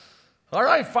All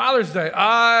right, Father's Day.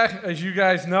 I, as you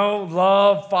guys know,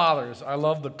 love fathers. I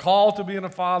love the call to being a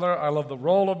father. I love the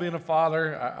role of being a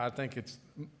father. I think it's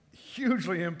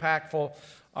hugely impactful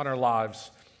on our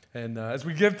lives. And as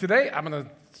we give today, I'm going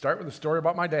to start with a story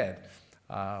about my dad.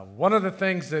 One of the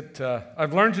things that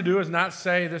I've learned to do is not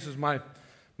say this is my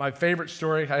favorite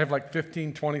story. I have like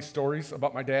 15, 20 stories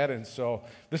about my dad, and so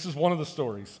this is one of the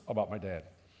stories about my dad.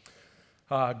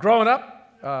 Growing up,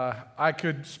 I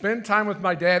could spend time with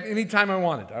my dad anytime I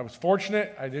wanted. I was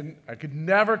fortunate. I could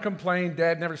never complain.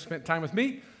 Dad never spent time with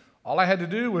me. All I had to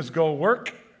do was go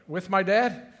work with my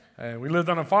dad. And we lived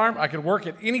on a farm. I could work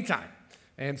at any time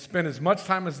and spend as much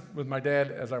time with my dad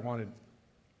as I wanted.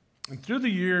 And through the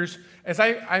years, as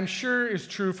I'm sure is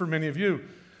true for many of you,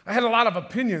 I had a lot of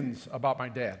opinions about my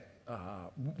dad,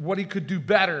 what he could do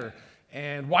better,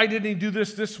 and why didn't he do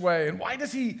this way, and why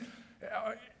does he,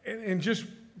 and just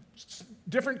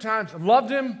different times. I loved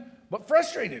him, but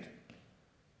frustrated.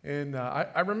 And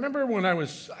I remember when I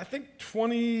was, I think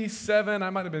 27, I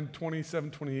might have been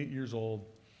 27, 28 years old,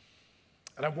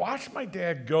 and I watched my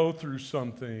dad go through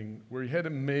something where he had to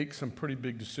make some pretty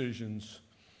big decisions,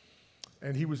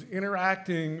 and he was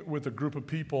interacting with a group of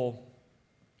people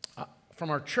from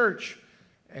our church,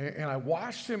 and I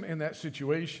watched him in that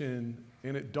situation,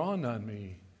 and it dawned on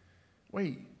me,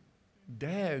 wait,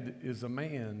 Dad is a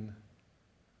man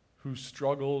who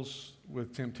struggles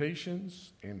with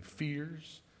temptations and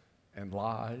fears and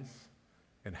lies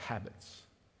and habits,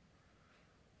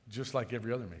 just like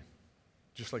every other man,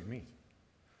 just like me.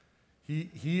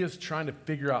 He is trying to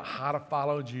figure out how to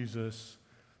follow Jesus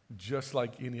just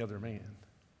like any other man.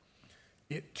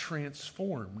 It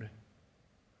transformed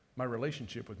my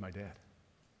relationship with my dad.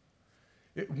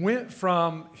 It went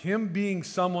from him being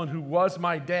someone who was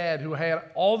my dad, who had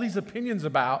all these opinions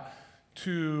about,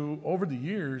 to, over the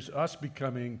years, us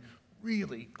becoming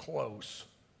really close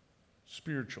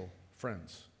spiritual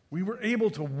friends. We were able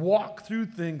to walk through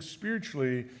things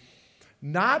spiritually,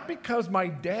 not because my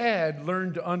dad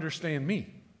learned to understand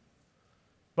me,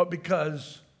 but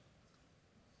because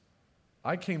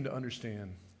I came to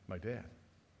understand my dad.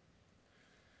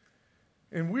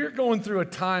 And we're going through a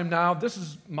time now, this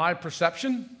is my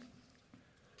perception.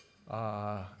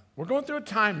 We're going through a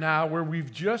time now where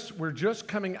we're just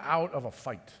coming out of a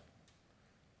fight.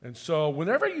 And so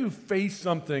whenever you face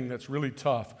something that's really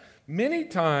tough, many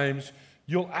times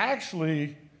you'll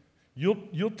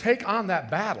take on that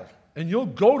battle and you'll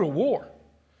go to war.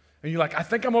 And you're like, I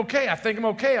think I'm okay.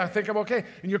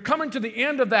 And you're coming to the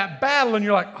end of that battle and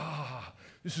you're like,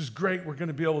 this is great. We're going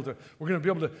to be able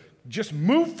to just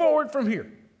move forward from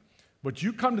here. But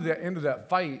you come to the end of that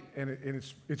fight and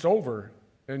it's over.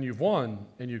 And you've won,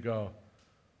 and you go,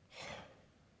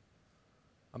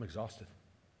 I'm exhausted.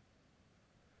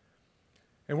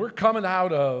 And we're coming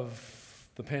out of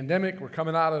the pandemic, we're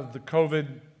coming out of the COVID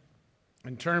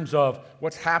in terms of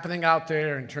what's happening out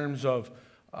there, in terms of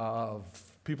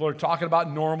people are talking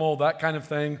about normal, that kind of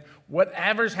thing.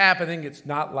 Whatever's happening, it's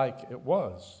not like it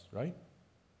was, right?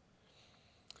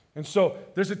 And so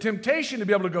there's a temptation to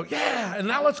be able to go, yeah, and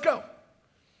now let's go.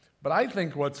 But I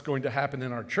think what's going to happen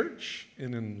in our church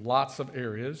and in lots of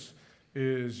areas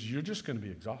is you're just going to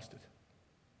be exhausted.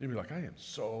 You'll be like, I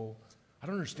don't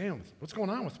understand what's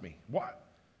going on with me. What?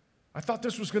 I thought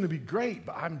this was going to be great,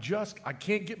 but I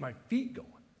can't get my feet going.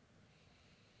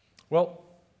 Well,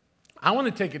 I want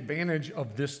to take advantage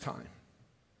of this time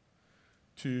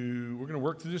we're going to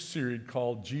work through this series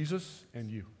called Jesus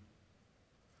and You.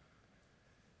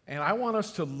 And I want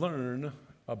us to learn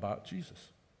about Jesus.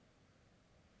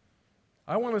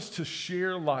 I want us to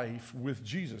share life with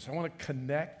Jesus. I want to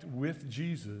connect with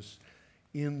Jesus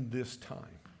in this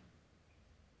time.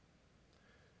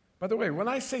 By the way, when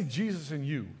I say Jesus and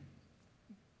you,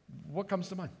 what comes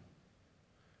to mind?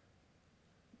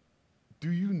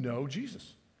 Do you know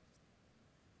Jesus?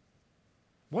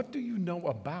 What do you know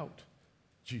about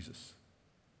Jesus?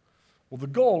 Well, the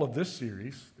goal of this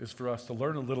series is for us to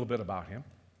learn a little bit about him,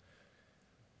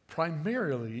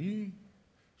 primarily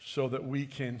so that we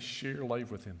can share life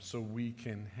with him, so we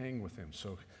can hang with him,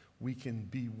 so we can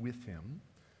be with him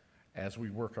as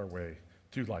we work our way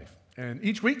through life. And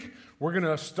each week, we're going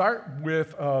to start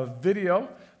with a video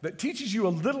that teaches you a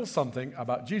little something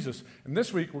about Jesus. And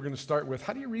this week, we're going to start with,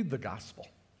 how do you read the gospel?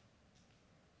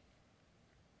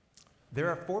 There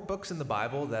are 4 books in the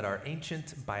Bible that are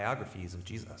ancient biographies of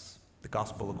Jesus: the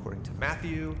Gospel according to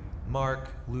Matthew, Mark,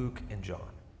 Luke, and John.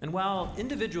 And while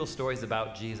individual stories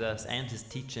about Jesus and his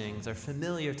teachings are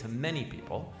familiar to many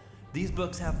people, these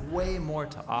books have way more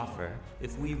to offer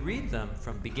if we read them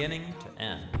from beginning to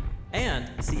end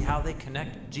and see how they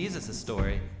connect Jesus'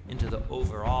 story into the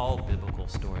overall biblical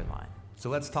storyline. So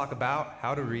let's talk about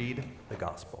how to read the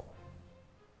gospel.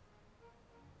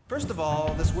 First of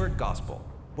all, this word gospel,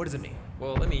 what does it mean?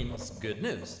 Well, it means good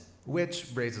news. Which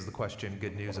raises the question,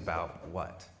 good news about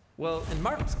what? Well, in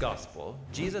Mark's gospel,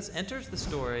 Jesus enters the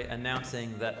story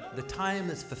announcing that the time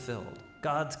is fulfilled.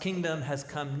 God's kingdom has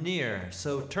come near,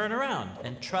 so turn around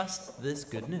and trust this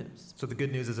good news. So the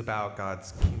good news is about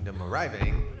God's kingdom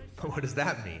arriving, but what does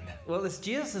that mean? Well, it's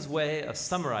Jesus' way of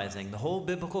summarizing the whole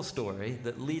biblical story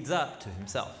that leads up to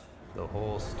himself. The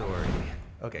whole story.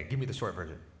 Okay, give me the short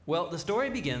version. Well, the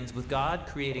story begins with God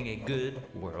creating a good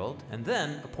world and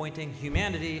then appointing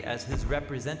humanity as his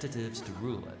representatives to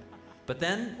rule it. But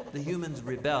then the humans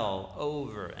rebel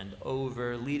over and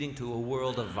over, leading to a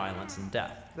world of violence and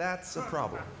death. That's a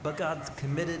problem. But God's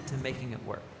committed to making it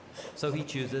work. So he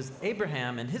chooses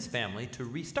Abraham and his family to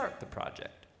restart the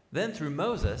project. Then through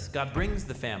Moses, God brings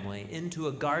the family into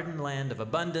a garden land of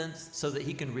abundance so that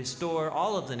he can restore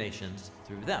all of the nations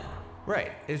through them.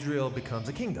 Right, Israel becomes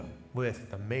a kingdom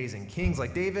with amazing kings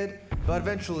like David, but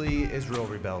eventually Israel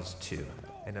rebels too,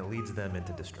 and it leads them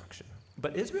into destruction.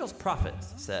 But Israel's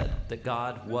prophets said that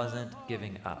God wasn't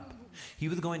giving up. He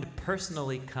was going to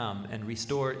personally come and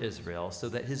restore Israel so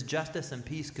that his justice and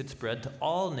peace could spread to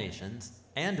all nations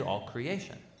and to all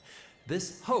creation.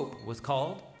 This hope was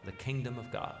called the kingdom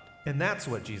of God. And that's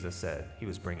what Jesus said he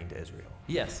was bringing to Israel.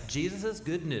 Yes, Jesus'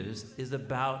 good news is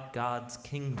about God's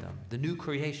kingdom, the new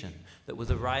creation that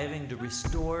was arriving to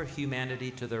restore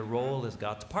humanity to their role as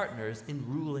God's partners in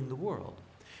ruling the world.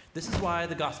 This is why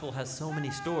the gospel has so many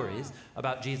stories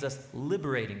about Jesus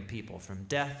liberating people from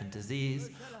death and disease,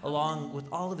 along with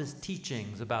all of his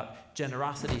teachings about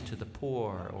generosity to the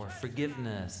poor or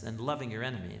forgiveness and loving your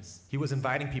enemies. He was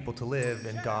inviting people to live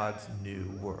in God's new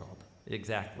world.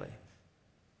 Exactly.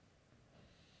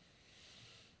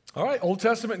 All right, Old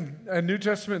Testament and New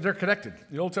Testament, they're connected.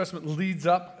 The Old Testament leads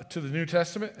up to the New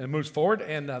Testament and moves forward.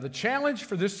 And the challenge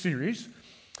for this series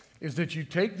is that you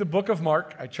take the book of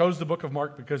Mark. I chose the book of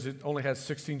Mark because it only has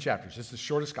 16 chapters. It's the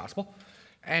shortest gospel.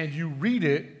 And you read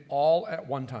it all at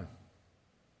one time.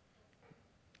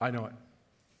 I know it.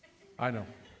 I know.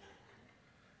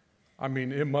 I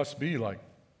mean, it must be like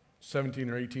 17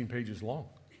 or 18 pages long.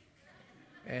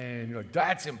 And you're like,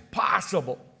 that's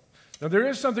impossible. Now, there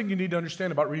is something you need to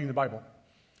understand about reading the Bible.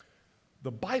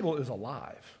 The Bible is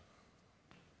alive.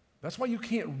 That's why you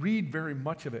can't read very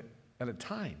much of it at a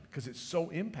time, because it so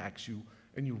impacts you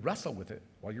and you wrestle with it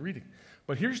while you're reading.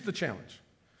 But here's the challenge.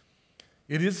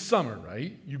 It is summer,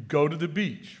 right? You go to the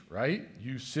beach, right?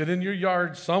 You sit in your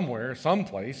yard somewhere,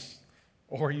 someplace,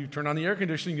 or you turn on the air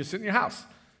conditioning, you sit in your house.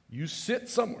 You sit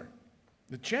somewhere.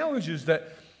 The challenge is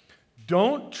that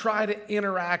don't try to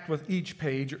interact with each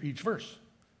page or each verse.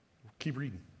 Keep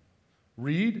reading.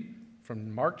 Read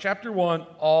from Mark chapter 1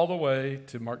 all the way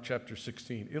to Mark chapter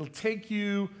 16. It'll take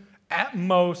you at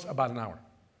most about an hour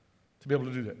to be able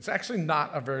to do that. It's actually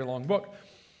not a very long book.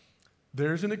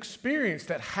 There's an experience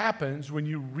that happens when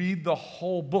you read the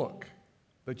whole book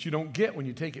that you don't get when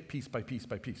you take it piece by piece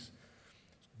by piece.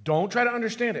 Don't try to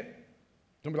understand it.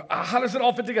 Don't be like, how does it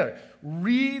all fit together?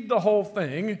 Read the whole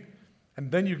thing, and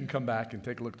then you can come back and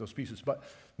take a look at those pieces. But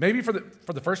maybe for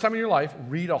the first time in your life,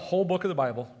 read a whole book of the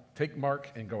Bible, take Mark,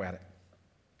 and go at it.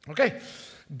 Okay,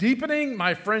 deepening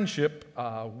my friendship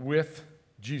with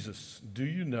Jesus. Do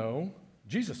you know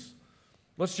Jesus?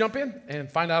 Let's jump in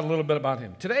and find out a little bit about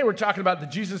him. Today we're talking about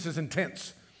that Jesus is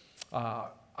intense.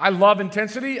 I love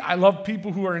intensity. I love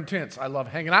people who are intense. I love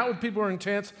hanging out with people who are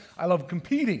intense. I love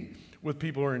competing with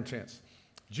people who are intense.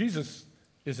 Jesus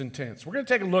is intense. We're going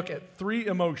to take a look at three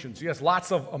emotions. He has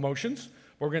lots of emotions,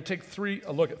 but we're going to take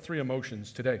a look at three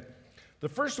emotions today. The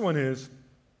first one is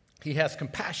he has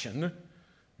compassion,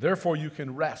 therefore you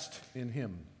can rest in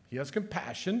him. He has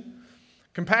compassion.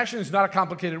 Compassion is not a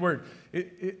complicated word.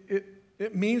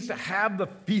 It means to have the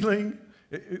feeling.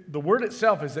 The word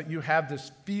itself is that you have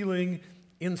this feeling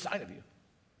inside of you.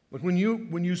 Like when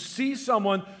you see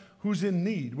someone who's in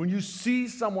need, when you see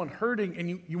someone hurting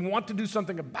and you want to do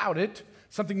something about it,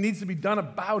 something needs to be done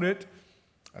about it,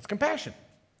 that's compassion.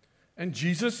 And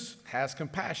Jesus has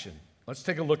compassion. Let's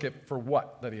take a look at for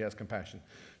what that he has compassion.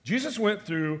 Jesus went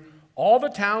through all the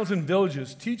towns and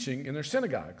villages teaching in their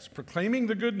synagogues, proclaiming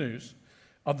the good news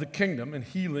of the kingdom and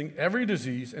healing every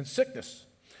disease and sickness.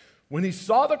 When he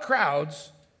saw the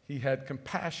crowds, he had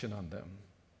compassion on them.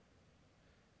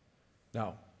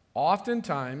 Now,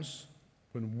 oftentimes,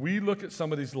 when we look at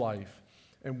somebody's life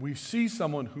and we see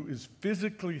someone who is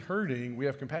physically hurting, we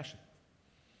have compassion.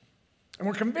 And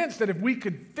we're convinced that if we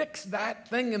could fix that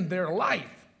thing in their life,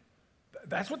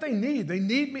 that's what they need. They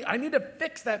need me. I need to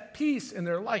fix that piece in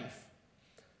their life.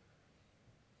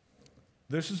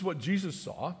 This is what Jesus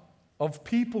saw of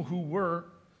people who were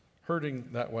hurting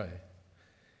that way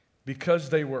because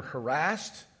they were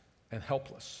harassed and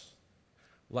helpless,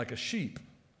 like a sheep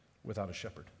without a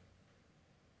shepherd.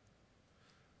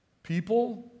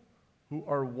 People who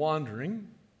are wandering,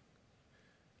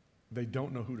 they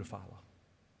don't know who to follow.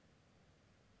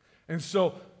 And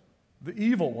so the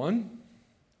evil one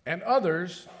and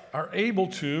others are able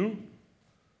to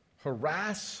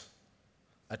harass,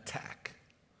 attack.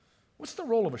 What's the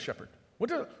role of a shepherd?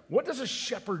 What does a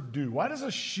shepherd do? Why does a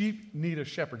sheep need a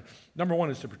shepherd? Number one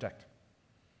is to protect.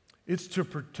 It's to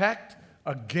protect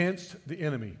against the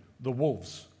enemy, the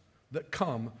wolves that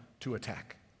come to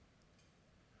attack.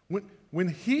 When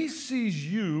he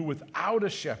sees you without a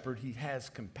shepherd, he has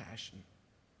compassion.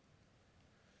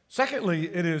 Secondly,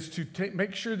 it is to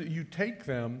make sure that you take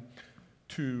them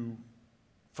to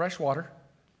fresh water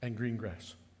and green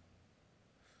grass.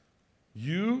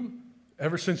 You,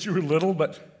 ever since you were little,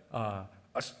 but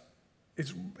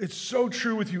it's so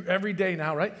true with you every day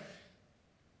now, right?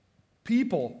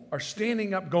 People are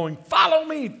standing up going, follow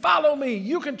me,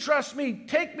 you can trust me,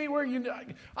 take me where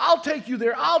I'll take you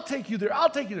there, I'll take you there, I'll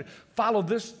take you there. Follow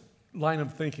this line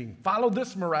of thinking, follow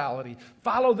this morality,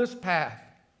 follow this path.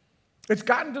 It's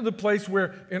gotten to the place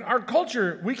where in our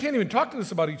culture, we can't even talk to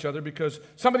this about each other because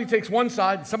somebody takes one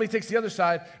side and somebody takes the other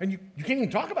side, and you can't even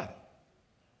talk about it.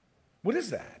 What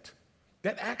is that?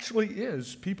 That actually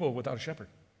is people without a shepherd.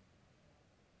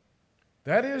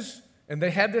 That is, and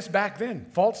they had this back then,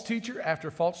 false teacher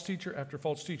after false teacher after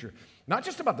false teacher. Not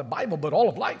just about the Bible, but all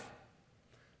of life.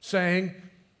 Saying,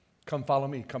 come follow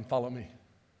me, come follow me.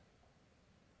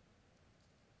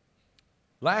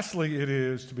 Lastly, it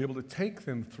is to be able to take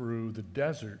them through the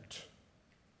desert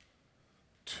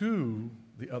to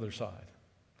the other side.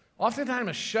 Oftentimes,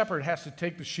 a shepherd has to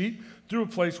take the sheep through a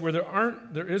place where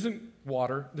there isn't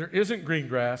water, there isn't green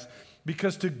grass,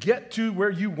 because to get to where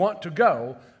you want to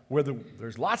go, where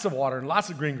there's lots of water and lots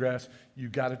of green grass,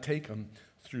 you've got to take them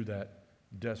through that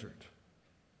desert.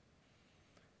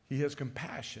 He has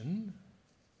compassion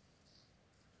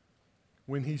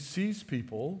when he sees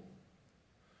people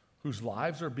whose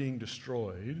lives are being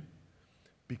destroyed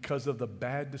because of the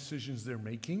bad decisions they're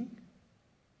making,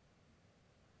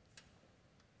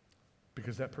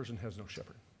 because that person has no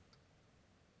shepherd.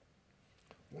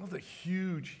 One of the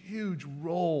huge, huge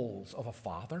roles of a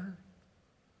father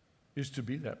is to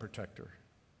be that protector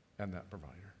and that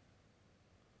provider.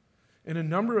 And a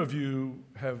number of you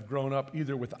have grown up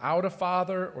either without a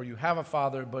father or you have a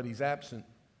father, but he's absent.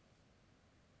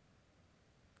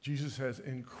 Jesus has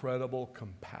incredible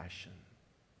compassion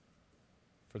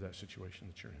for that situation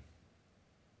that you're in.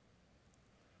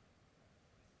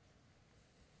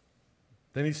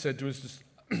 Then he said to his,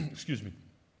 excuse me.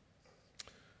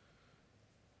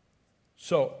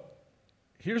 So,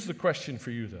 here's the question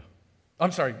for you, though.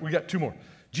 I'm sorry, we got two more.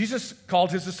 Jesus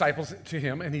called his disciples to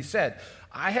him, and he said,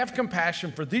 I have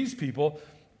compassion for these people.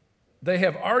 They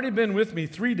have already been with me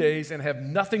 3 days and have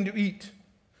nothing to eat.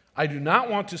 I do not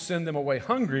want to send them away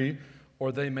hungry,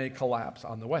 or they may collapse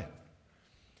on the way.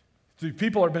 The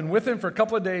people have been with him for a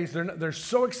couple of days. They're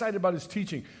so excited about his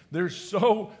teaching. They're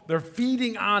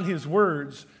feeding on his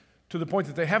words to the point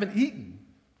that they haven't eaten.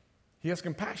 He has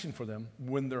compassion for them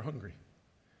when they're hungry.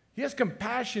 He has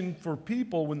compassion for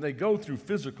people when they go through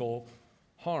physical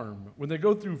harm, when they're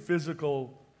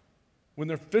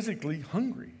physically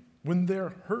hungry, when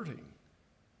they're hurting.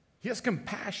 He has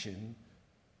compassion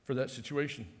for that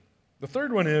situation. The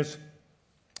third one is,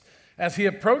 as he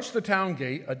approached the town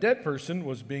gate, a dead person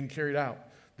was being carried out,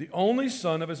 the only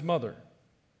son of his mother,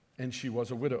 and she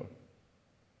was a widow.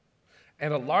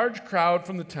 And a large crowd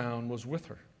from the town was with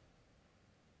her.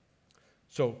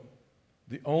 So,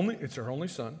 it's her only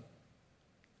son,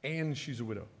 and she's a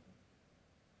widow.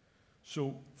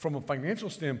 So, from a financial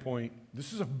standpoint,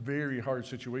 this is a very hard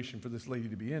situation for this lady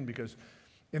to be in, because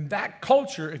in that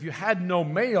culture, if you had no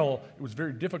male, it was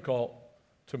very difficult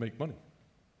to make money.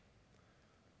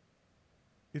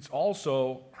 It's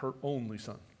also her only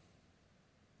son.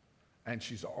 And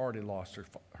she's already lost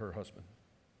her husband.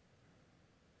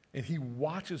 And he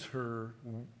watches her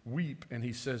weep, and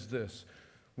he says this,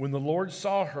 when the Lord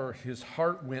saw her, his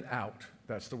heart went out.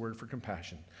 That's the word for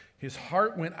compassion. His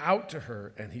heart went out to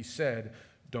her, and he said,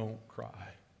 don't cry.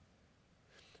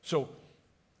 So,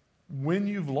 when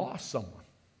you've lost someone,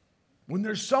 when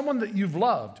there's someone that you've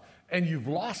loved and you've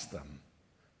lost them,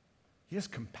 he has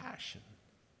compassion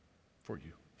for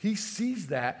you. He sees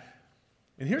that.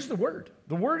 And here's the word.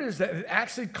 The word is that it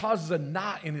actually causes a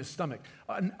knot in his stomach.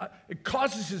 It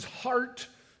causes his heart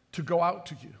to go out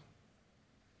to you.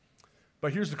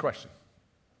 But here's the question.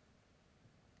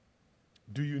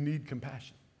 Do you need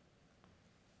compassion?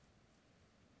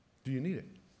 Do you need it?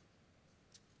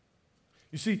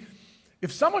 You see,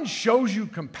 if someone shows you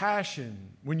compassion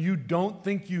when you don't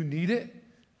think you need it,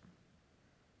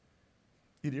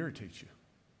 it irritates you.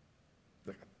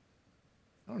 Like,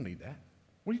 I don't need that.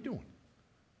 What are you doing?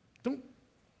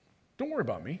 Don't worry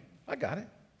about me. I got it.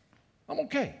 I'm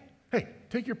okay. Hey,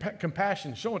 take your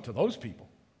compassion and show it to those people.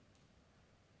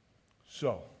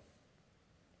 So,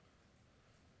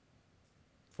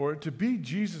 for it to be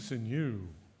Jesus in you,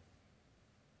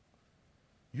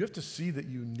 you have to see that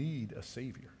you need a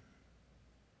Savior.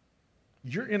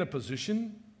 You're in a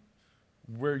position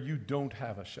where you don't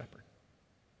have a shepherd.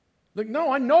 Like,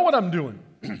 no, I know what I'm doing.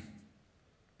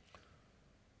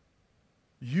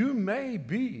 You may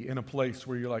be in a place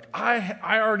where you're like,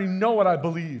 I already know what I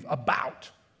believe about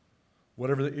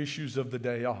whatever the issues of the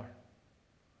day are.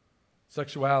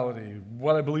 Sexuality,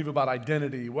 what I believe about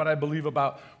identity, what I believe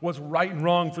about what's right and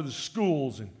wrong for the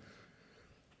schools. And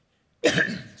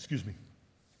excuse me.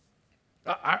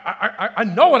 I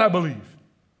know what I believe.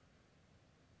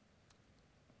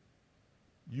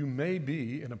 You may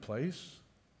be in a place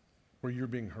where you're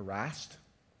being harassed,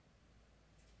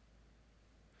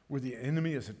 where the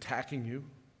enemy is attacking you,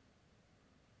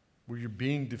 where you're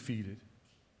being defeated,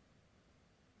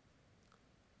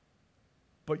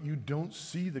 but you don't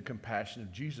see the compassion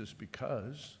of Jesus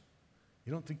because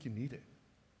you don't think you need it.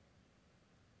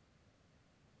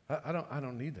 I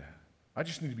don't need that. I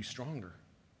just need to be stronger.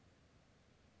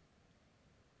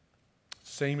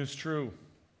 Same is true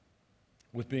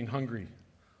with being hungry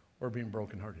or being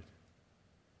brokenhearted.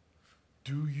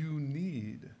 Do you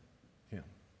need him?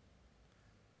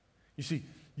 You see,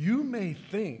 you may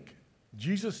think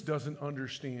Jesus doesn't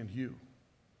understand you.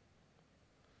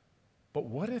 But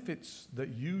what if it's that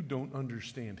you don't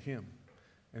understand him,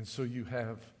 and so you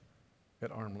have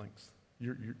at arm's length?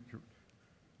 You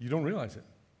don't realize it.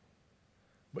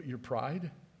 But your pride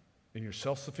and your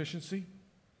self-sufficiency,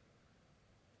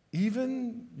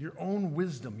 even your own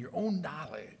wisdom, your own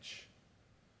knowledge,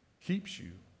 keeps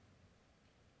you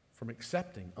from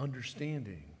accepting,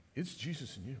 understanding it's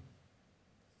Jesus in you.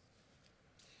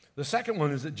 The second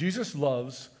one is that Jesus'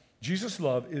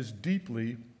 love is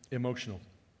deeply emotional.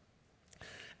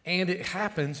 And it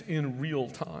happens in real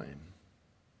time.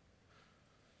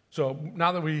 So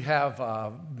now that we have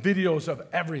videos of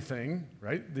everything,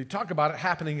 right, they talk about it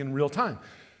happening in real time.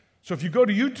 So if you go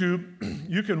to YouTube,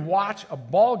 you can watch a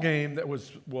ball game that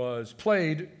was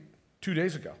played 2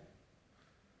 days ago.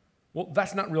 Well,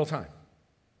 that's not real time.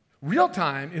 Real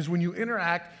time is when you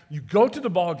interact, you go to the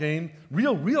ball game.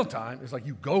 Real time is like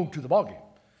you go to the ball game,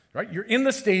 right? You're in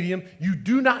the stadium. You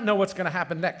do not know what's going to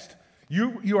happen next.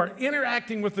 You are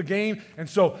interacting with the game, and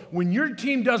so when your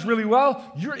team does really well,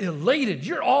 you're elated.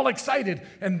 You're all excited.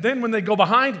 And then when they go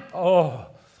behind, oh,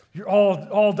 you're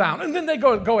all down. And then they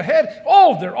go ahead,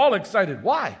 oh, they're all excited.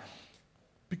 Why?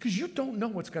 Because you don't know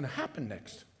what's going to happen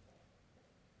next.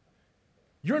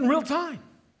 You're in real time.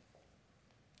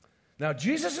 Now,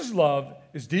 Jesus' love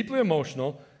is deeply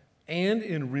emotional and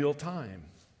in real time.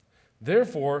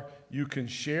 Therefore, you can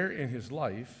share in his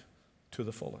life to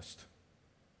the fullest.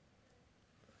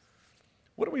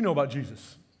 What do we know about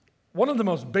Jesus? One of the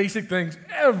most basic things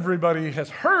everybody has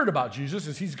heard about Jesus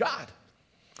is he's God.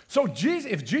 So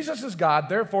if Jesus is God,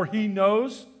 therefore he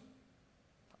knows,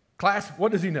 class,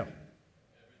 what does he know?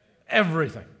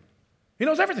 Everything. He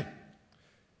knows everything.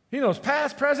 He knows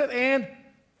past, present, and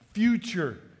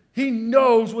future. He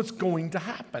knows what's going to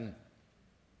happen.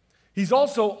 He's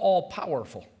also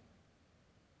all-powerful.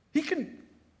 He can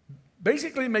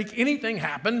basically make anything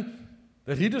happen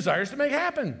that he desires to make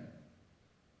happen.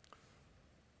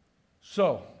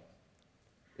 So,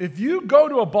 if you go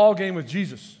to a ball game with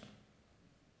Jesus,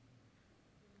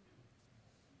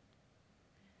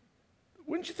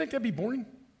 wouldn't you think that'd be boring?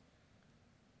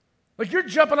 Like you're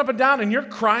jumping up and down and you're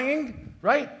crying,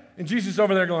 right? And Jesus is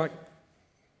over there going like,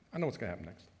 I know what's going to happen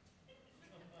next.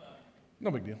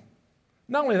 No big deal.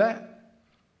 Not only that,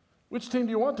 which team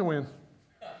do you want to win?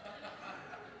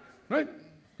 Right?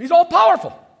 He's all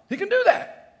powerful. He can do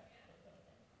that.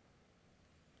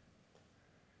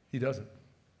 He doesn't.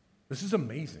 This is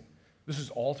amazing. This is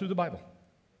all through the Bible.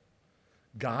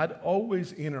 God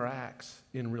always interacts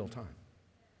in real time.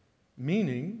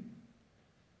 Meaning,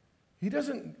 he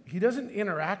doesn't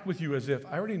interact with you as if,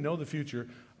 I already know the future,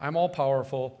 I'm all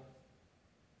powerful,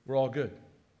 we're all good.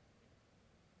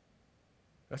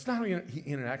 That's not how he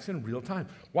interacts in real time.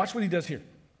 Watch what he does here.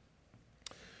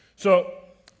 So,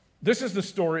 this is the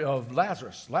story of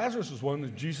Lazarus. Lazarus was one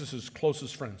of Jesus'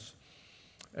 closest friends.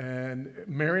 And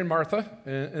Mary and Martha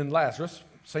and Lazarus,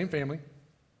 same family.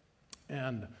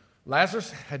 And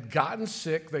Lazarus had gotten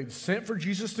sick. They'd sent for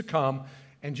Jesus to come,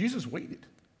 and Jesus waited.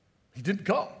 He didn't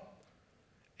come.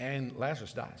 And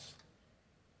Lazarus dies.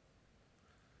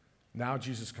 Now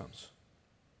Jesus comes.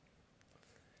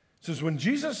 It says, when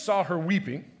Jesus saw her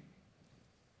weeping,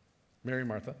 Mary,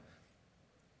 Martha,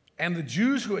 and the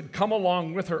Jews who had come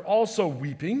along with her also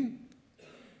weeping,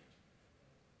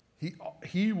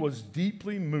 he was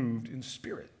deeply moved in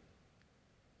spirit.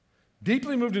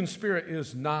 Deeply moved in spirit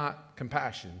is not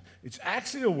compassion. It's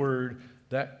actually a word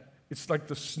that it's like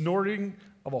the snorting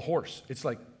of a horse. It's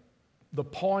like the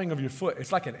pawing of your foot.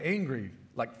 It's like an angry,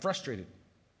 like frustrated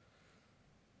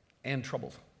and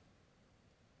troubled.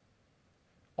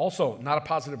 Also, not a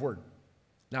positive word.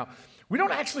 Now, we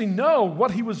don't actually know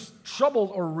what he was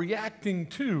troubled or reacting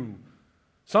to.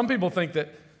 Some people think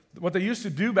that what they used to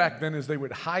do back then is they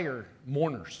would hire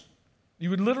mourners. You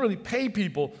would literally pay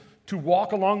people to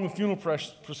walk along the funeral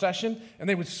procession, and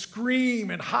they would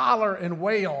scream and holler and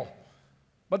wail.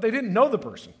 But they didn't know the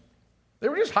person. They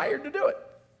were just hired to do it.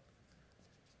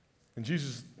 And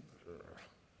Jesus,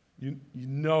 you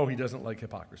know he doesn't like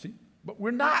hypocrisy. But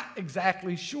we're not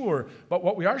exactly sure. But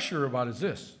what we are sure about is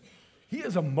this. He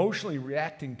is emotionally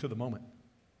reacting to the moment.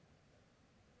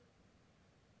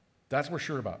 That's what we're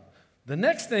sure about. The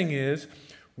next thing is,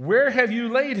 where have you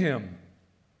laid him?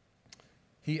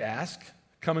 He asked.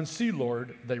 Come and see,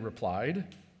 Lord, they replied.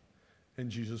 And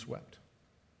Jesus wept.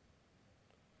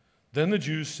 Then the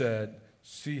Jews said,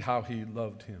 see how he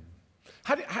loved him.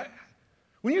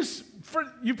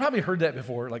 You've probably heard that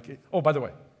before. Like, oh, by the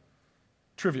way,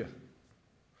 trivia.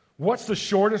 What's the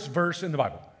shortest verse in the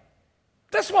Bible?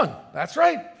 This one. That's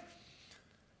right.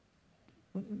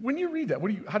 When you read that,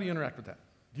 how do you interact with that?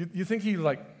 You think he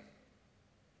like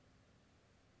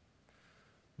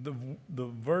the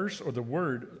verse or the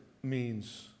word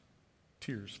means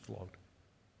tears flowed.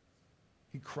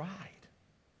 He cried.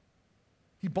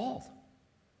 He bawled.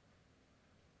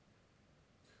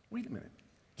 Wait a minute.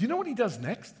 Do you know what he does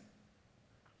next?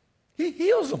 He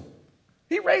heals them.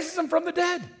 He raises them from the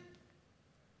dead.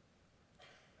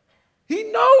 He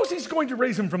knows he's going to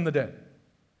raise him from the dead.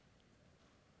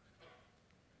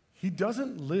 He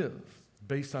doesn't live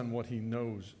based on what he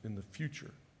knows in the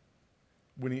future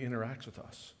when he interacts with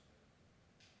us.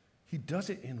 He does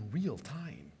it in real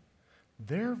time.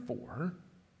 Therefore,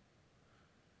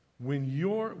 when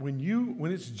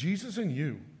it's Jesus and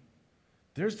you,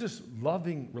 there's this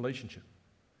loving relationship.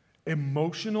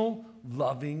 Emotional,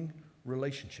 loving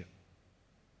relationship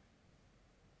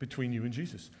between you and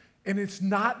Jesus. And it's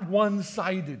not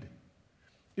one-sided.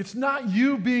 It's not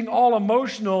you being all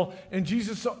emotional and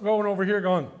Jesus going over here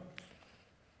going,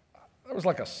 that was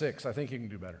like a 6. I think he can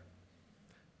do better.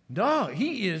 No,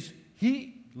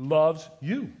 he loves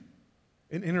you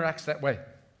and interacts that way.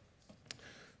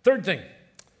 Third thing,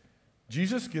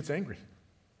 Jesus gets angry.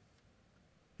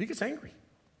 He gets angry.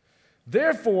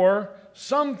 Therefore,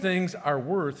 some things are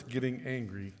worth getting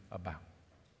angry about.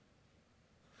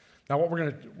 Now, what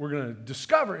we're going to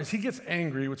discover is he gets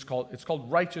angry. It's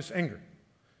called righteous anger.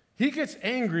 He gets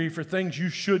angry for things you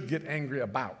should get angry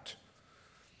about.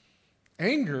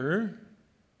 Anger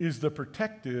is the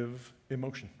protective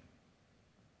emotion.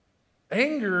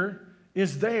 Anger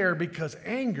is there because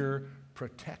anger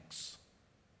protects.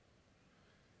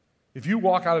 If you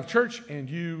walk out of church and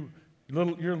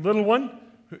your little one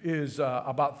is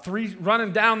about 3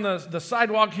 running down the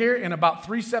sidewalk here and about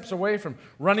 3 steps away from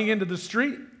running into the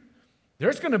street,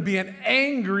 there's going to be an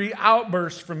angry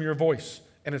outburst from your voice,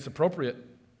 and it's appropriate.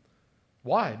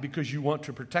 Why? Because you want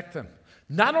to protect them.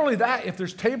 Not only that, if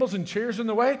there's tables and chairs in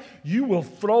the way, you will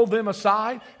throw them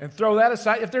aside and throw that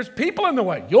aside. If there's people in the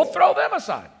way, you'll throw them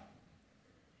aside.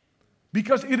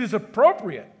 Because it is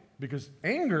appropriate. Because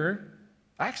anger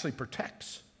actually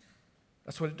protects.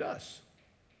 That's what it does.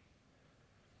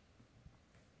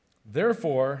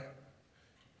 Therefore,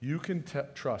 you can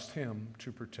trust him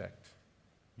to protect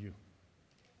you.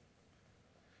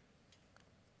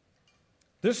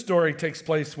 This story takes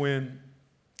place when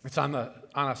it's on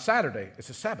a Saturday. It's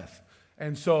a Sabbath.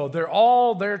 And so they're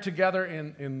all there together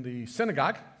in the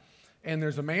synagogue, and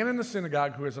there's a man in the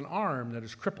synagogue who has an arm that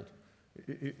is crippled.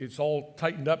 It's all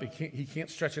tightened up. He can't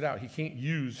stretch it out. He can't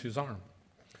use his arm.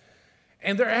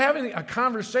 And they're having a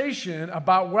conversation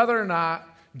about whether or not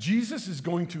Jesus is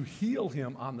going to heal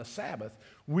him on the Sabbath,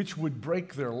 which would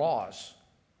break their laws.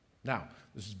 Now,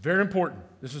 this is very important.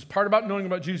 This is part about knowing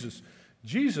about Jesus.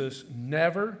 Jesus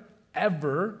never,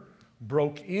 ever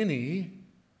broke any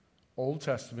Old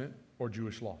Testament or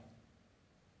Jewish law.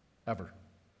 Ever.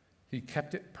 He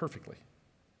kept it perfectly.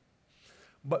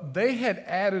 But they had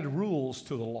added rules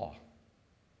to the law.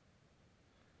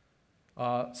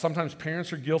 Sometimes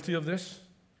parents are guilty of this,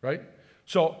 right?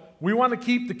 So we want to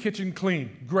keep the kitchen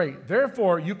clean. Great.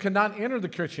 Therefore, you cannot enter the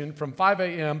kitchen from 5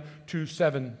 a.m. to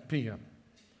 7 p.m.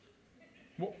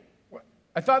 Well,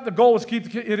 I thought the goal was keep the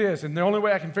kitchen. It is. And the only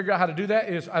way I can figure out how to do that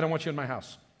is I don't want you in my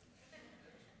house.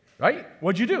 Right?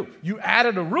 What'd you do? You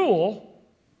added a rule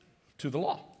to the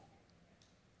law.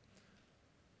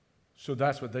 So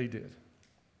that's what they did.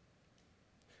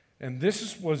 And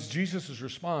this was Jesus'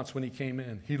 response when he came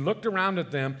in. He looked around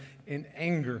at them in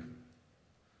anger.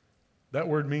 That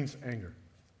word means anger.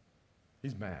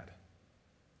 He's mad.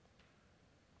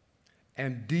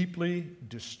 And deeply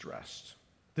distressed.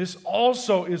 This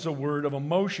also is a word of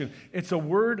emotion. It's a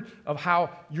word of how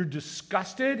you're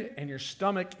disgusted and your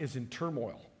stomach is in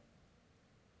turmoil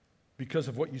because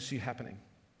of what you see happening.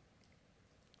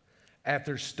 At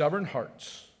their stubborn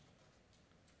hearts,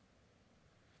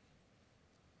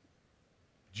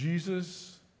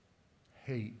 Jesus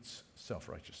hates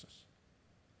self-righteousness.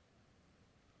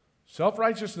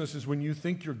 Self-righteousness is when you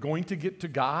think you're going to get to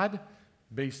God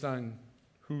based on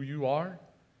who you are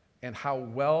and how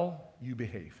well you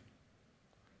behave.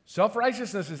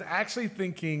 Self-righteousness is actually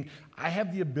thinking, I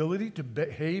have the ability to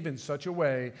behave in such a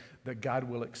way that God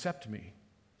will accept me.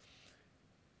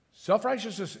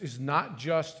 Self-righteousness is not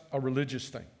just a religious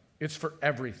thing. It's for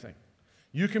everything.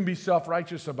 You can be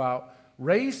self-righteous about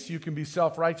race. You can be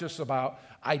self-righteous about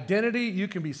identity. You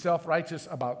can be self-righteous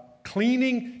about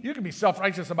cleaning. You can be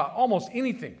self-righteous about almost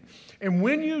anything. And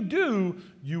when you do,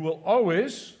 you will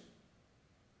always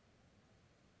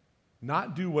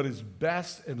not do what is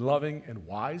best and loving and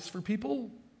wise for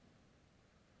people.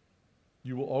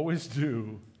 You will always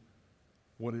do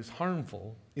what is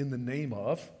harmful in the name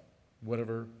of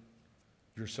whatever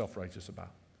you're self-righteous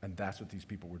about. And that's what these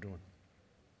people were doing.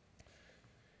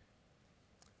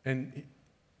 And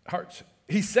hearts,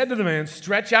 he said to the man,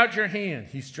 stretch out your hand.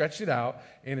 He stretched it out,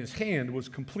 and his hand was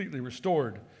completely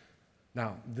restored.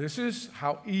 Now, this is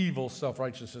how evil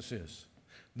self-righteousness is.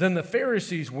 Then the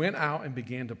Pharisees went out and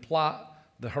began to plot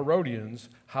the Herodians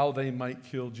how they might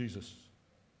kill Jesus.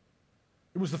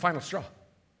 It was the final straw.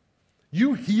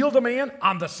 You healed a man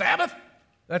on the Sabbath?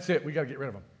 That's it. We got to get rid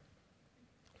of him.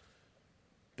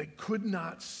 They could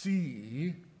not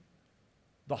see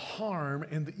the harm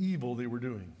and the evil they were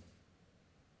doing.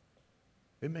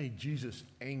 It made Jesus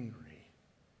angry.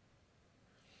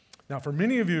 Now, for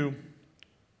many of you,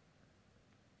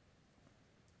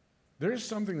 there's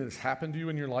something that has happened to you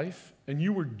in your life, and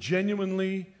you were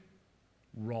genuinely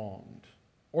wronged.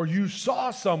 Or you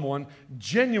saw someone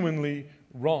genuinely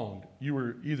wronged. You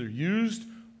were either used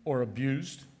or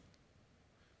abused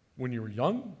when you were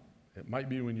young. It might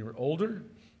be when you were older.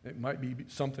 It might be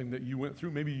something that you went through.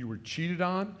 Maybe you were cheated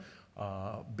on,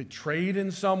 betrayed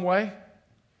in some way.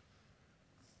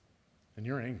 And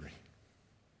you're angry.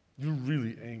 You're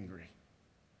really angry.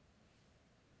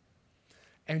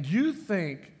 And you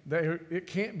think that it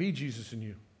can't be Jesus in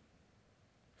you.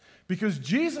 Because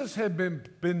Jesus had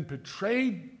been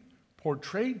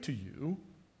portrayed to you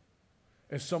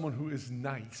as someone who is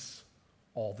nice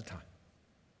all the time.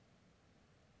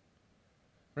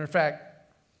 Matter of fact,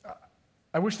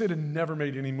 I wish they'd have never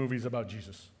made any movies about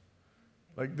Jesus.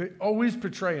 Like, they always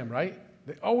portray him, right?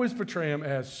 They always portray him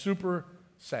as super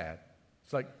sad.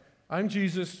 It's like, I'm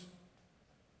Jesus,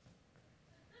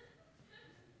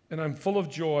 and I'm full of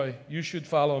joy. You should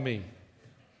follow me.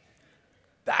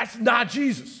 That's not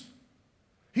Jesus.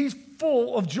 He's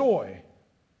full of joy.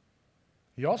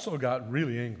 He also got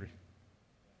really angry.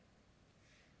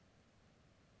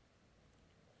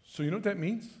 So you know what that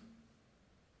means?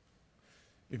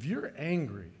 If you're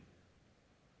angry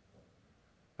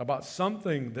about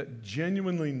something that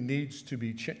genuinely needs to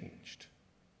be changed,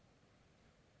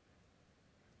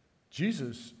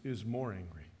 Jesus is more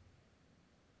angry.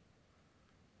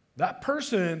 That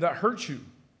person that hurt you,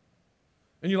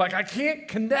 and you're like, I can't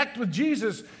connect with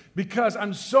Jesus because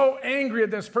I'm so angry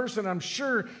at this person, I'm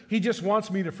sure he just wants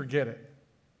me to forget it.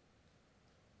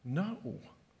 No.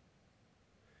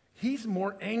 He's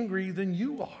more angry than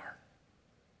you are.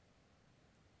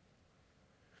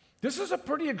 This is a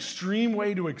pretty extreme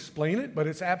way to explain it, but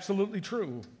it's absolutely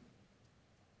true.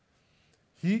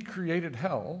 He created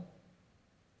hell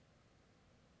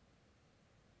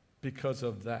because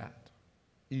of that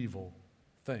evil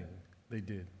thing they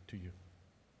did to you.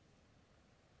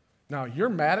 Now, you're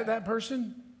mad at that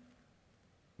person,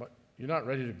 but you're not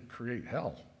ready to create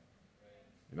hell.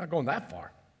 You're not going that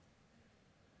far.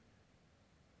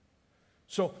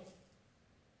 So,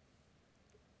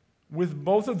 with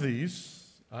both of these,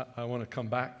 I want to come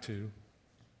back to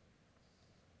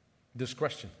this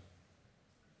question.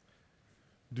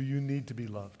 Do you need to be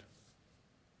loved?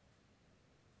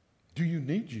 Do you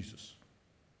need Jesus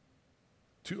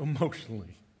to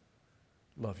emotionally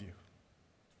love you.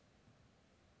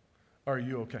 Are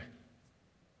you okay?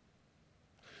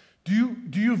 Do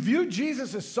you view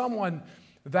Jesus as someone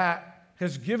that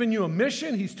has given you a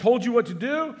mission, he's told you what to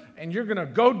do, and you're going to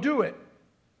go do it?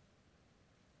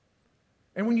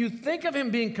 And when you think of him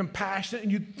being compassionate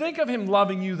and you think of him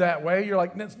loving you that way, you're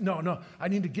like, no, I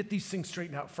need to get these things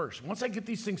straightened out first. Once I get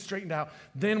these things straightened out,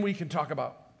 then we can talk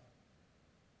about.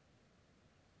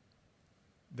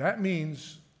 That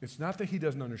means it's not that he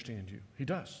doesn't understand you. He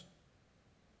does.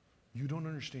 You don't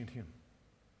understand him.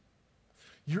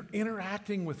 You're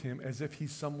interacting with him as if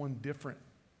he's someone different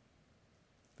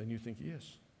than you think he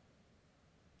is.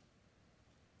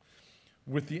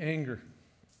 With the anger,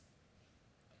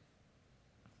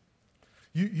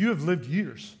 you have lived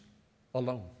years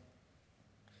alone.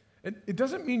 It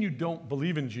doesn't mean you don't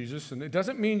believe in Jesus, and it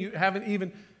doesn't mean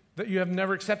that you have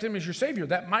never accepted him as your Savior.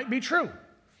 That might be true.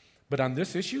 But on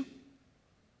this issue,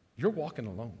 you're walking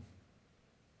alone.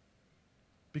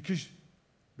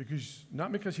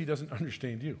 Not because he doesn't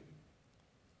understand you,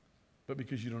 but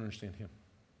because you don't understand him.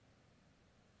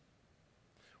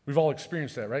 We've all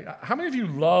experienced that, right? How many of you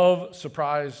love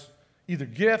surprise, either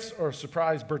gifts or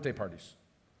surprise birthday parties?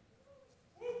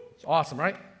 It's awesome,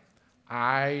 right?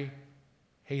 I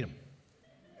hate them.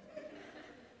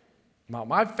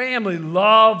 My family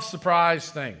loves surprise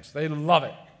things. They love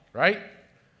it, right?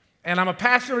 And I'm a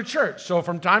pastor of a church, so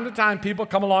from time to time, people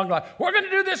come along like, we're going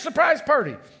to do this surprise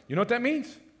party. You know what that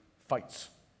means? Fights.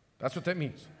 That's what that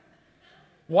means.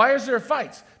 Why is there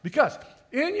fights? Because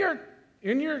in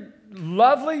your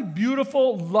lovely,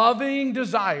 beautiful, loving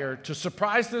desire to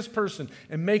surprise this person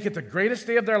and make it the greatest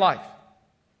day of their life,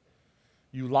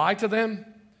 you lie to them,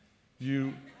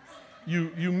 you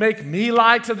make me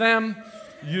lie to them,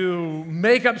 you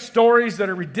make up stories that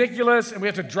are ridiculous, and we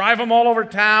have to drive them all over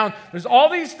town. There's all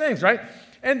these things, right?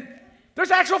 And there's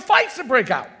actual fights that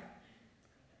break out.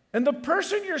 And the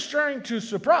person you're trying to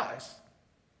surprise,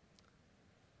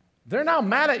 they're now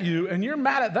mad at you, and you're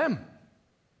mad at them.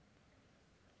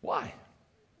 Why?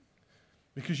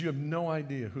 Because you have no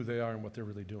idea who they are and what they're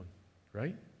really doing,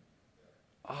 right?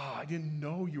 I didn't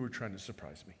know you were trying to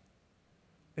surprise me.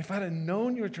 If I'd have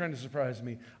known you were trying to surprise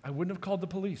me, I wouldn't have called the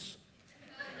police.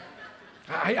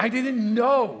 I didn't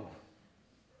know.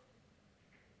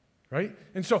 Right?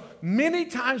 And so many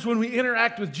times when we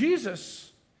interact with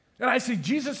Jesus, and I see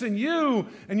Jesus in you,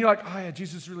 and you're like, oh yeah,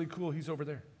 Jesus is really cool, he's over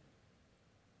there.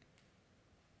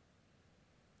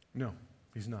 No,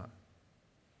 he's not.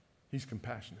 He's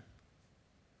compassionate.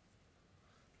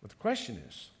 But the question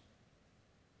is,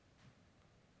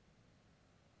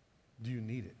 do you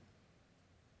need it?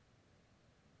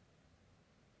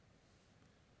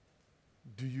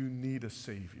 Do you need a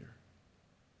Savior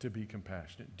to be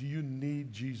compassionate? Do you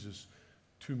need Jesus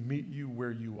to meet you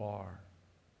where you are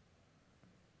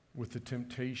with the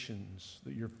temptations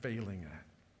that you're failing at,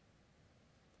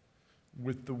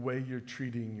 with the way you're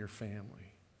treating your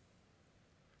family?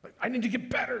 Like, I need to get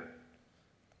better.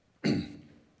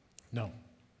 No.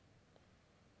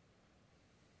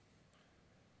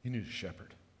 You need a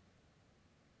shepherd.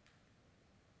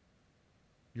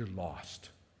 You're lost.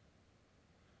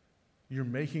 You're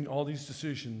making all these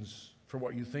decisions for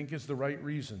what you think is the right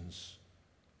reasons,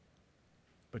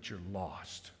 but you're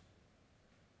lost.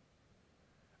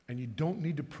 And you don't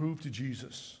need to prove to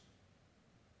Jesus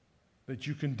that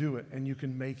you can do it and you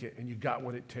can make it and you got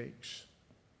what it takes.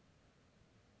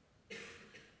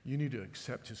 You need to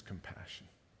accept his compassion.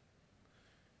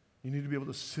 You need to be able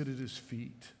to sit at his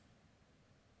feet.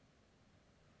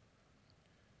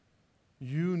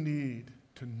 You need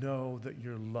to know that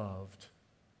you're loved.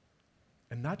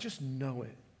 And not just know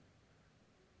it,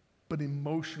 but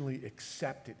emotionally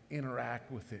accept it, interact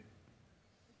with it,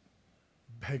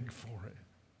 beg for it,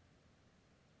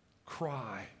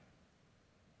 cry.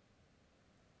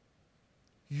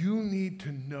 You need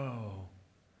to know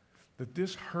that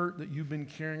this hurt that you've been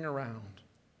carrying around,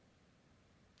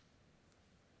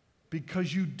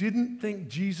 because you didn't think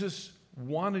Jesus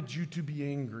wanted you to be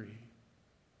angry,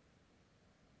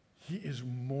 he is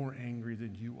more angry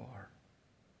than you are.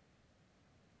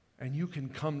 And you can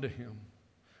come to him.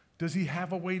 Does he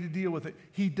have a way to deal with it?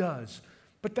 He does.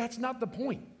 But that's not the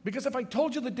point. Because if I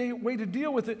told you the way to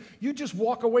deal with it, you just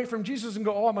walk away from Jesus and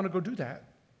go, oh, I'm going to go do that.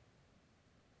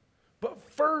 But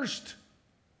first,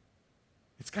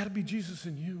 it's got to be Jesus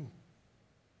in you.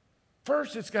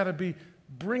 First, it's got to be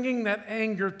bringing that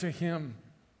anger to him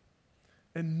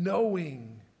and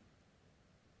knowing,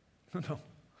 no,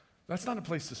 that's not a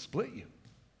place to split you.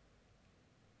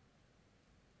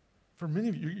 For many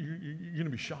of you, you're going to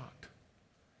be shocked.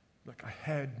 Like, I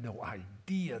had no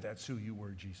idea that's who you were,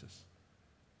 Jesus.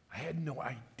 I had no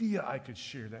idea I could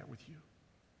share that with you.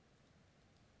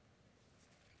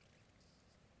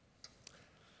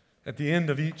 At the end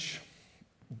of each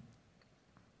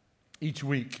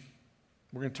week,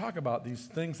 we're going to talk about these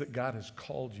things that God has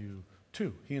called you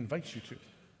to. He invites you to.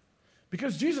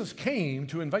 Because Jesus came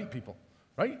to invite people,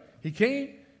 right? He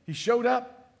came, he showed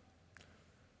up.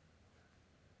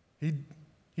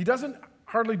 He doesn't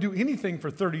hardly do anything for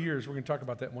 30 years. We're going to talk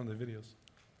about that in one of the videos.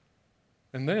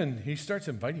 And then he starts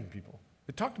inviting people.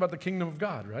 It talked about the kingdom of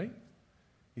God, right?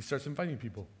 He starts inviting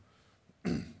people.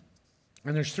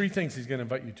 And there's 3 things he's going to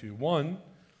invite you to. 1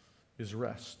 is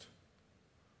rest.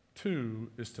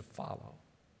 2 is to follow.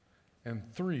 And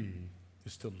 3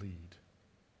 is to lead.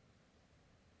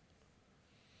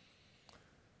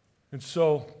 And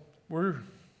so we're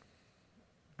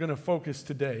going to focus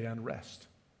today on rest.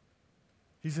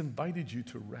 He's invited you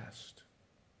to rest.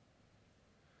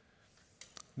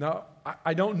 Now,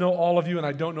 I don't know all of you and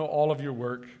I don't know all of your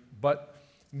work, but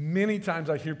many times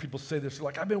I hear people say this,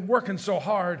 like, I've been working so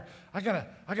hard, I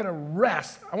gotta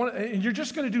rest. And you're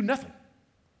just gonna do nothing.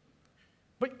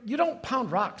 But you don't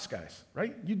pound rocks, guys,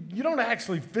 right? You don't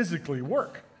actually physically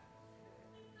work.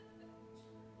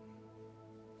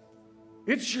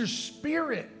 It's your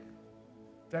spirit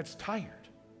that's tired.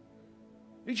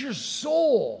 It's your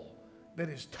soul that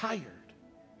is tired.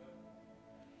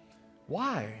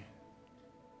 Why?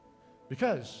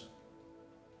 Because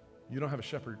you don't have a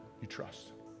shepherd you trust.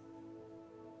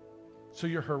 So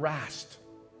you're harassed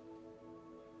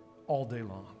all day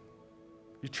long.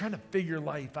 You're trying to figure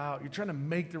life out. You're trying to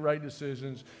make the right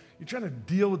decisions. You're trying to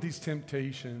deal with these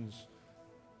temptations.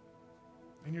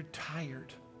 And you're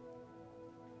tired.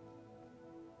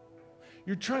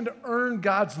 You're trying to earn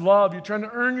God's love. You're trying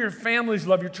to earn your family's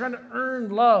love. You're trying to earn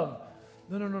love.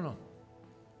 No.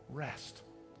 Rest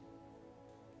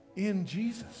in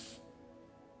Jesus.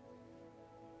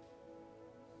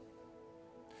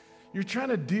 You're trying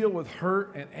to deal with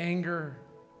hurt and anger.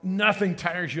 Nothing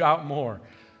tires you out more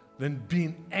than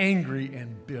being angry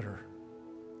and bitter.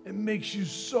 It makes you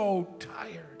so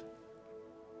tired.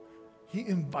 He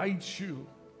invites you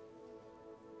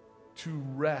to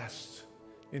rest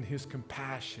in his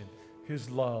compassion, his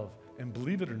love, and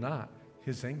believe it or not,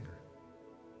 his anger.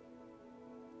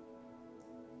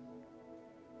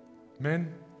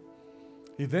 Men,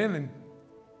 he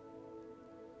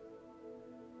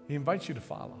invites you to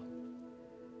follow.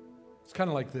 It's kind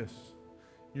of like this.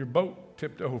 Your boat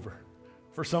tipped over.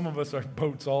 For some of us, our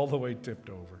boat's all the way tipped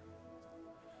over.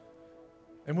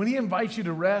 And when he invites you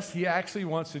to rest, he actually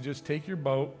wants to just take your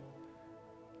boat,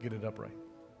 get it upright.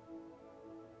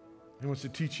 He wants to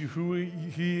teach you who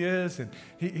he is, and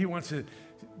he wants to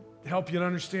help you to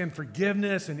understand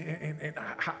forgiveness and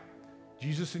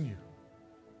Jesus in you.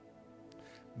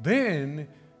 Then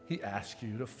he asks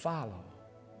you to follow.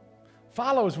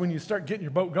 Follow is when you start getting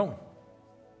your boat going.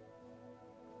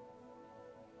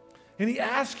 And he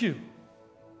asks you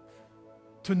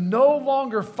to no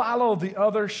longer follow the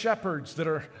other shepherds that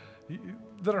are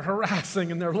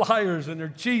harassing and they're liars and they're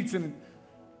cheats and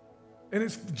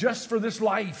it's just for this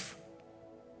life.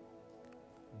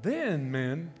 Then,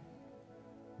 men,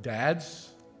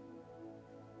 dads,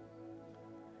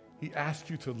 he asks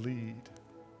you to lead.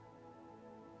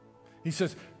 He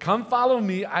says, come follow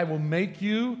me, I will make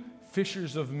you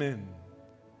fishers of men.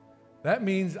 That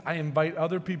means I invite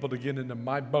other people to get into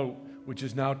my boat, which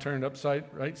is now turned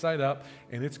right side up,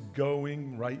 and it's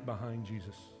going right behind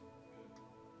Jesus.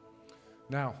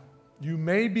 Now, you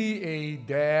may be a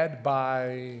dad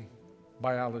by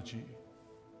biology.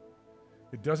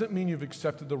 It doesn't mean you've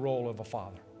accepted the role of a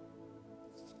father.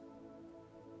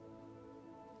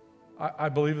 I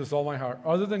believe this with all my heart.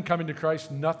 Other than coming to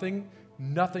Christ, nothing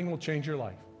will change your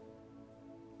life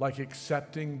like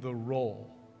accepting the role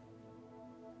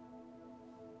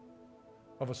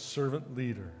of a servant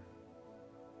leader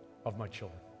of my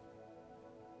children.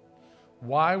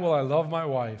 Why will I love my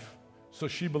wife so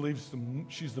she believes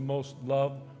she's the most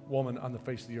loved woman on the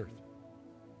face of the earth?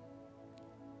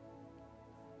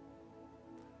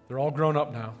 They're all grown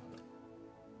up now.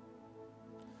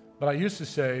 But I used to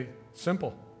say,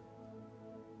 simple,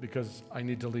 because I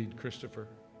need to lead Christopher.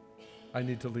 I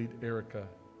need to lead Erica.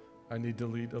 I need to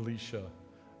lead Alicia.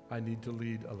 I need to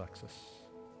lead Alexis.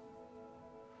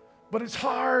 But it's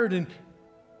hard, and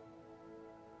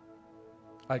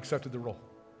I accepted the role.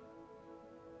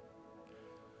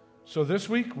 So this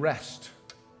week, rest.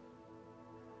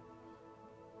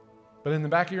 But in the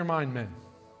back of your mind, men,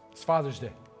 it's Father's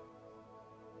Day.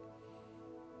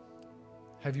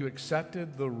 Have you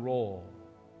accepted the role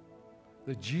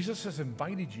that Jesus has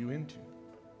invited you into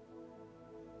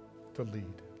to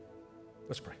lead?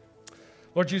 Let's pray.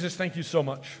 Lord Jesus, thank you so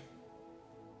much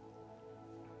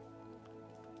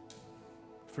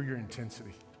for your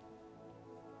intensity.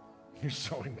 You're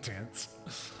so intense.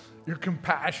 Your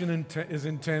compassion is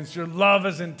intense. Your love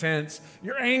is intense.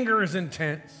 Your anger is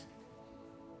intense.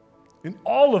 And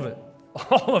all of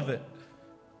it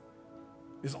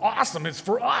is awesome. It's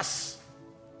for us.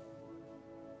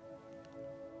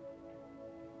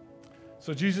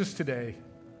 So Jesus, today,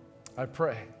 I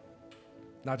pray,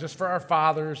 not just for our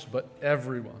fathers, but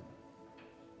everyone.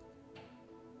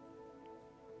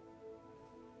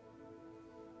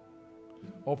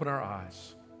 Open our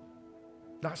eyes,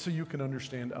 not so you can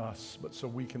understand us, but so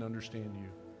we can understand you.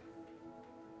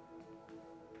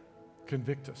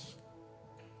 Convict us.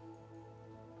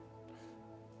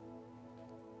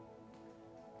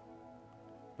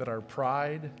 That our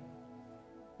pride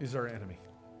is our enemy.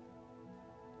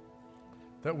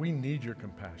 That we need your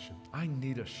compassion. I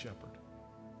need a shepherd.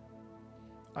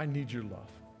 I need your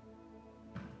love.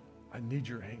 I need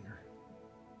your anger.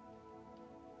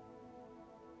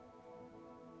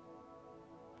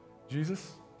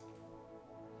 Jesus,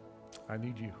 I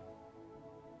need you.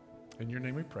 In your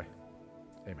name we pray.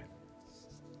 Amen.